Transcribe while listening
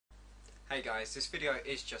Hey guys, this video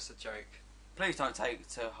is just a joke. Please don't take it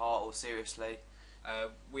to heart or seriously.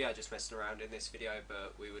 We are just messing around in this video,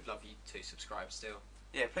 but we would love you to subscribe still.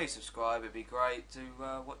 Yeah, please subscribe. It'd be great to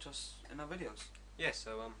watch us in our videos. Yeah,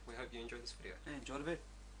 so we hope you enjoy this video. Yeah, enjoy the video.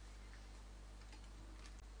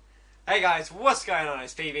 Hey guys, what's going on?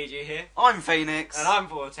 It's PVG here. I'm Phoenix. And I'm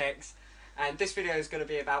Vortex. And this video is going to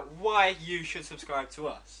be about why you should subscribe to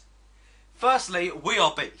us. Firstly, we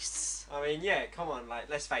are beasts. I mean, yeah, come on, like,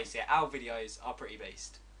 let's face it, our videos are pretty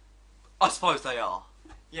beast. I suppose they are.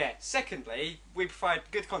 Yeah, secondly, we provide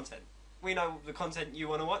good content. We know the content you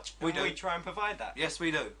want to watch, and we try and provide that. Yes,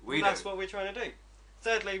 we do. That's what we're trying to do.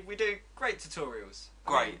 Thirdly, we do great tutorials.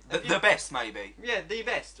 Great. The best, maybe. Yeah, the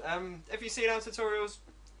best. If you've seen our tutorials,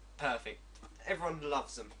 perfect. Everyone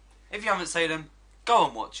loves them. If you haven't seen them, go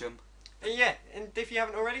and watch them. And yeah, and if you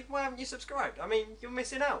haven't already, why haven't you subscribed? I mean, you're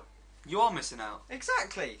missing out. You are missing out.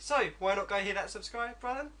 Exactly. So, why not go hit that subscribe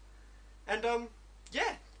button? And,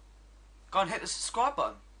 yeah. Go and hit the subscribe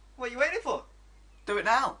button. What are you waiting for? Do it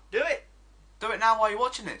now. Do it. Do it now while you're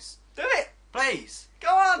watching this. Do it. Please. Go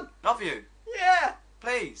on. Love you. Yeah.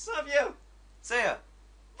 Please. Love you. See ya.